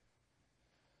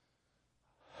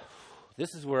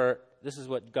 This is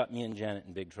what got me and Janet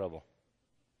in big trouble.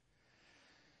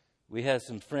 We have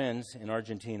some friends in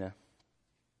Argentina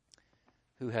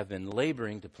who have been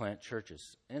laboring to plant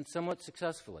churches, and somewhat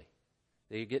successfully.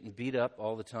 They're getting beat up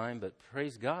all the time, but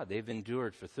praise God, they've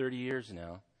endured for 30 years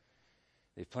now.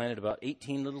 They've planted about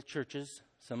 18 little churches.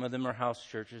 Some of them are house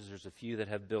churches. There's a few that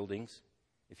have buildings,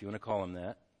 if you want to call them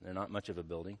that. They're not much of a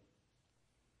building.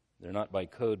 They're not by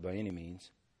code by any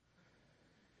means.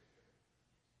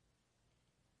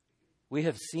 We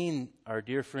have seen our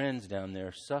dear friends down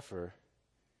there suffer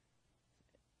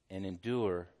and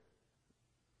endure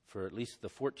for at least the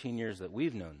 14 years that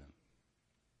we've known them.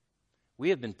 We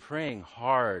have been praying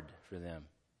hard for them.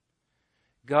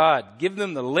 God, give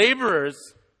them the laborers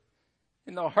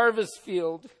in the harvest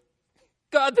field.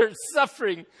 God, they're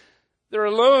suffering. They're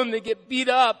alone. They get beat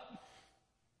up.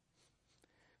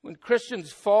 When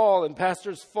Christians fall and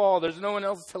pastors fall, there's no one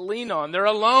else to lean on. They're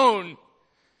alone.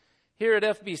 Here at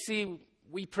FBC,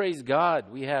 we praise God.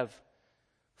 We have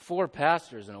 4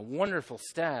 pastors and a wonderful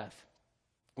staff.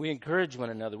 We encourage one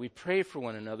another. We pray for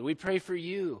one another. We pray for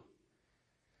you.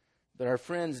 But our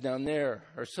friends down there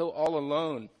are so all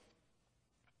alone.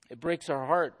 It breaks our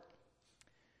heart.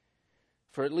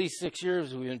 For at least 6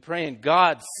 years, we've been praying,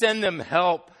 God, send them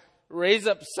help. Raise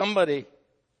up somebody.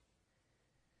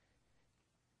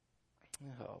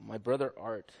 Oh, my brother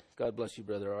Art, God bless you,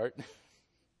 brother Art.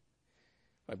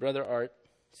 My brother Art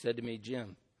said to me,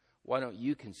 Jim, why don't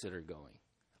you consider going?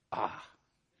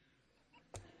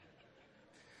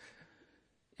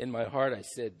 In my heart, I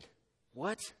said,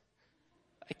 what?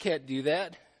 I can't do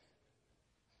that.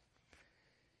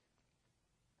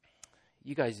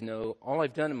 You guys know, all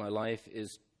I've done in my life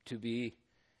is to be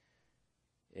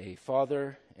a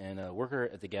father and a worker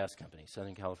at the gas company,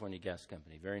 Southern California Gas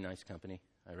Company. Very nice company.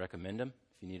 I recommend them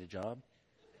if you need a job.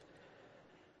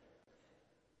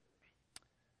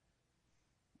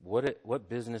 What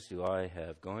business do I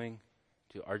have going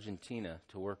to Argentina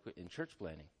to work in church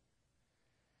planting?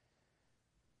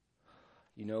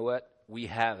 You know what? We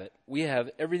have it. We have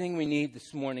everything we need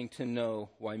this morning to know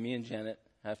why me and Janet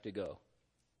have to go.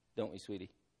 Don't we,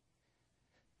 sweetie?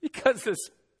 Because this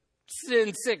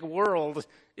sin-sick world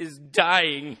is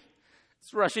dying.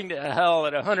 It's rushing to hell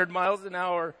at 100 miles an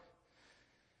hour.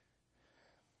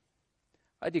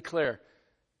 I declare,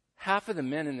 half of the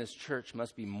men in this church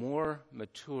must be more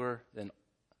mature than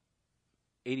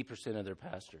 80% of their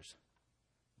pastors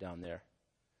down there.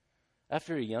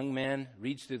 After a young man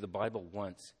reads through the Bible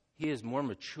once, he is more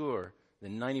mature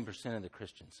than 90% of the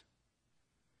Christians.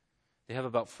 They have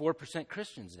about 4%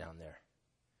 Christians down there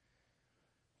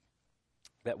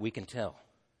that we can tell.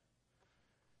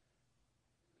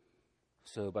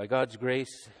 So by God's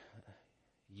grace,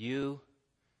 you,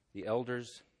 the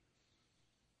elders,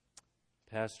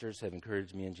 pastors, have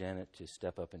encouraged me and Janet to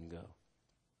step up and go.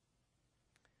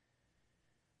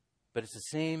 But it's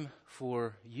the same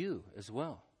for you as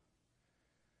well.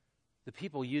 The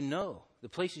people you know, the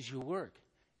places you work.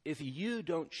 If you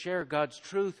don't share God's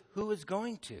truth, who is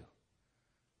going to?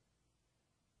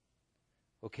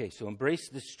 Okay, so embrace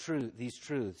these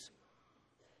truths.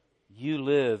 You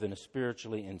live in a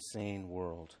spiritually insane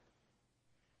world.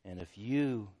 And if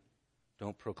you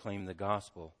don't proclaim the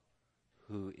gospel,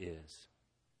 who is?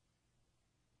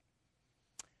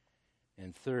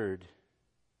 And third,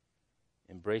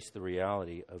 embrace the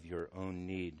reality of your own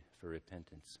need for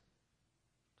repentance.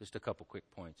 Just a couple quick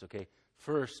points, okay?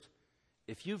 First,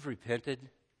 if you've repented,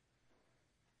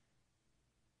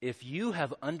 if you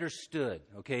have understood,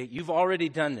 okay, you've already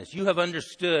done this. You have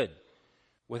understood,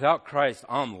 without Christ,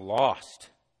 I'm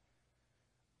lost.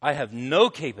 I have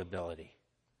no capability.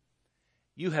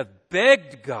 You have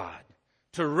begged God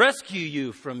to rescue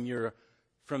you from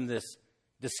this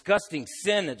disgusting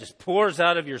sin that just pours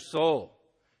out of your soul.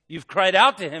 You've cried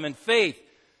out to Him in faith.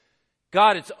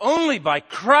 God, it's only by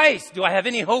Christ do I have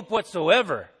any hope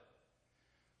whatsoever.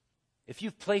 If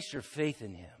you've placed your faith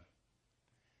in Him,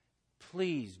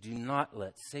 please do not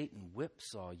let Satan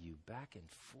whipsaw you back and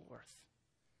forth.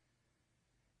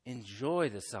 Enjoy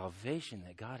the salvation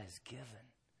that God has given,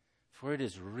 for it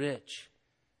is rich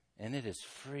and it is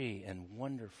free and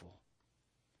wonderful.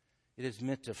 It is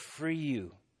meant to free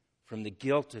you from the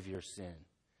guilt of your sin,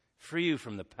 free you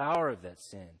from the power of that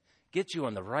sin, get you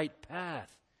on the right path,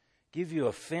 give you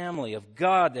a family of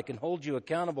God that can hold you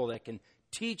accountable, that can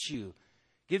teach you,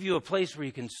 give you a place where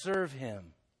you can serve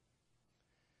Him.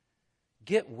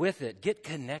 Get with it. Get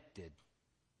connected.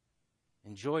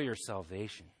 Enjoy your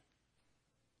salvation.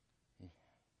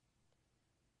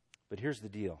 But here's the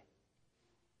deal.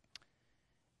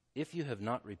 If you have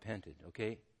not repented,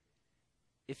 okay,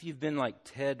 if you've been like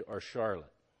Ted or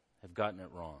Charlotte, have gotten it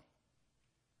wrong,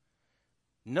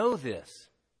 know this.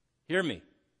 Hear me.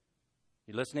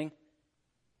 You listening?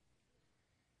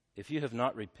 If you have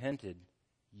not repented,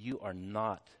 you are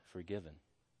not forgiven.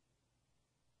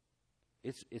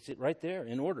 It's it right there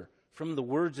in order from the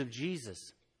words of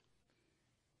Jesus.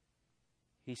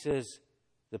 He says,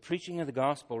 the preaching of the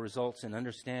gospel results in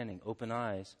understanding, open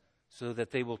eyes, so that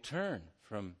they will turn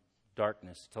from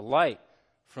darkness to light,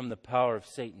 from the power of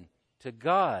Satan to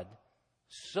God,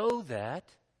 so that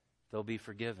they'll be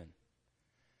forgiven.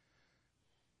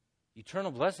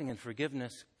 Eternal blessing and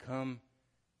forgiveness come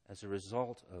as a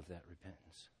result of that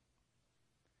repentance.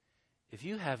 If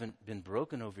you haven't been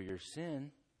broken over your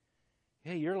sin,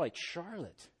 hey, you're like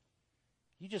Charlotte.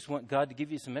 You just want God to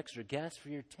give you some extra gas for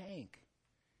your tank.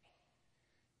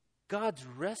 God's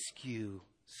rescue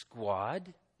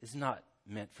squad is not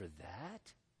meant for that.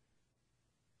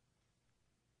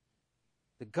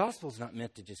 The gospel's not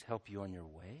meant to just help you on your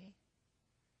way.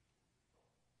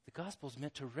 The gospel's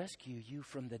meant to rescue you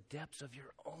from the depths of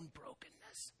your own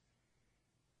brokenness.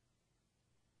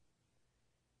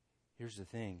 Here's the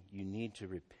thing. You need to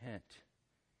repent.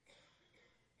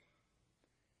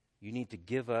 You need to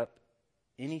give up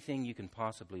anything you can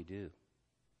possibly do.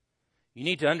 You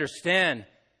need to understand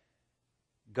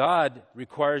God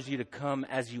requires you to come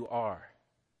as you are.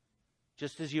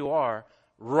 Just as you are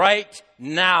right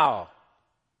now.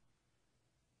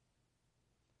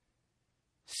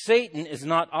 Satan is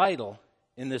not idle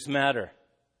in this matter.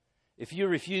 If you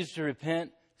refuse to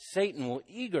repent, Satan will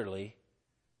eagerly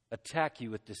attack you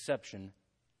with deception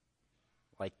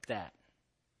like that.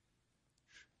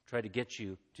 Try to get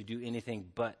you to do anything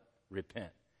but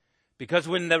repent. Because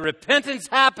when the repentance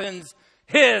happens,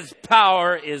 his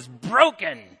power is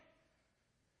broken.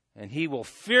 and he will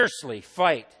fiercely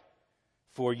fight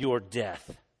for your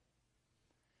death.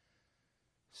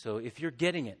 So if you're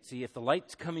getting it, see, if the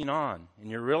light's coming on and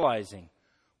you're realizing,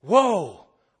 whoa,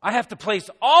 I have to place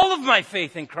all of my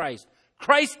faith in Christ.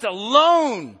 Christ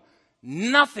alone.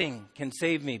 Nothing can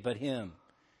save me but him.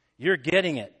 You're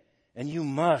getting it, and you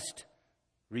must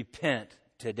repent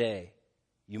today.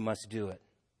 You must do it.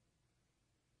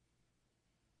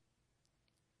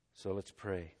 So let's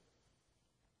pray.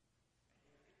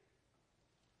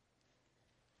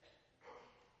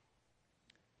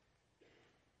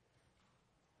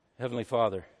 Heavenly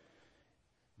Father,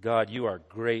 God, you are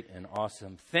great and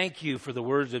awesome. Thank you for the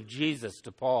words of Jesus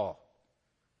to Paul.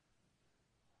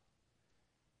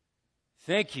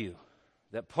 Thank you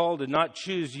that Paul did not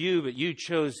choose you, but you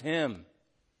chose him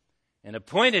and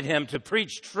appointed him to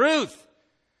preach truth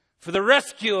for the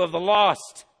rescue of the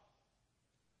lost.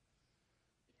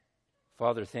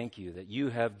 Father, thank you that you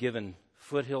have given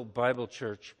Foothill Bible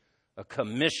Church a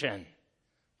commission,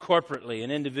 corporately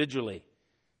and individually,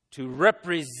 to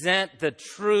represent the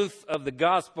truth of the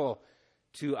gospel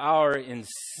to our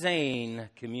insane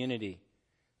community,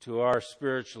 to our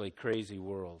spiritually crazy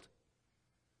world.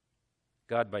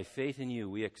 God, by faith in you,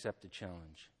 we accept the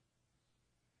challenge.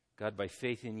 God, by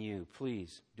faith in you,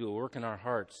 please do a work in our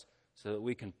hearts so that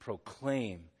we can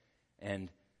proclaim and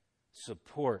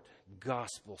support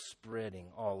gospel spreading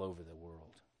all over the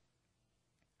world.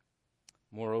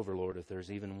 Moreover, Lord, if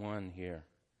there's even one here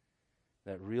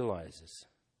that realizes,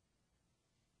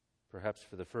 perhaps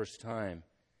for the first time,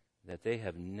 that they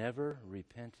have never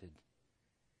repented,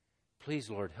 please,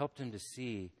 Lord, help them to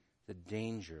see the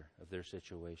danger of their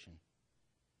situation.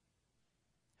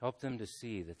 Help them to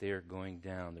see that they are going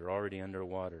down. They're already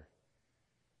underwater,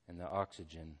 and the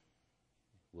oxygen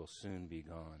will soon be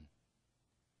gone.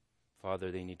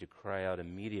 Father, they need to cry out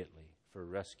immediately for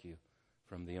rescue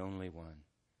from the only one,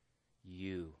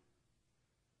 you,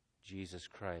 Jesus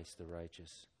Christ, the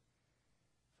righteous.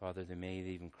 Father, they may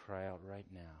even cry out right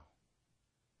now,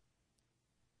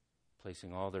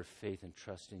 placing all their faith and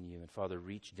trust in you. And Father,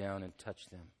 reach down and touch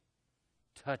them.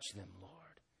 Touch them, Lord.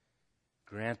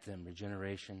 Grant them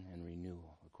regeneration and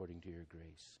renewal according to your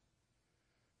grace.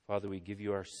 Father, we give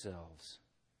you ourselves.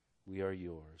 We are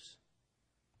yours.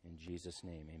 In Jesus'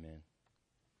 name, amen.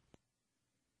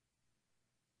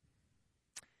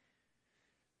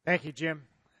 Thank you, Jim.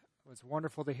 It was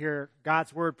wonderful to hear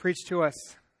God's word preached to us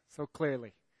so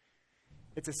clearly.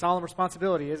 It's a solemn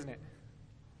responsibility, isn't it?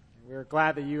 And we're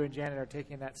glad that you and Janet are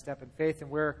taking that step in faith, and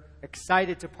we're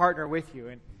excited to partner with you.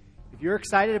 And if you're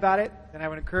excited about it, then I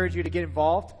would encourage you to get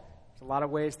involved. There's a lot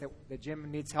of ways that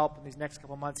Jim needs help in these next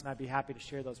couple months, and I'd be happy to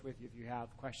share those with you if you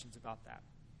have questions about that.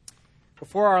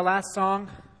 Before our last song,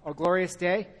 O Glorious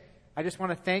Day, I just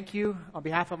want to thank you on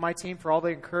behalf of my team for all the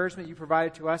encouragement you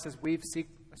provided to us as we've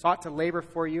sought to labor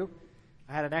for you.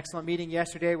 I had an excellent meeting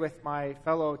yesterday with my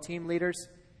fellow team leaders,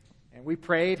 and we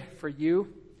prayed for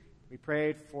you. We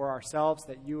prayed for ourselves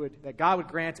that God would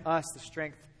grant us the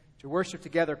strength to worship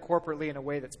together corporately in a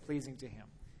way that's pleasing to him.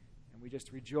 And we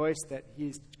just rejoice that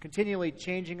he's continually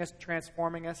changing us,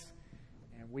 transforming us,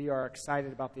 and we are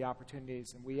excited about the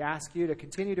opportunities. And we ask you to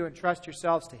continue to entrust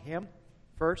yourselves to him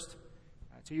first,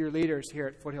 to your leaders here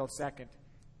at Foothill second,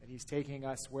 that he's taking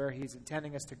us where he's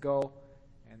intending us to go,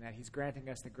 and that he's granting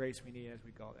us the grace we need as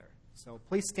we go there. So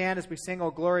please stand as we sing O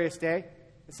Glorious Day.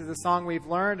 This is a song we've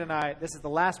learned, and this is the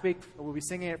last week. We'll be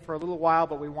singing it for a little while,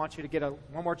 but we want you to get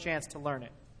one more chance to learn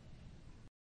it.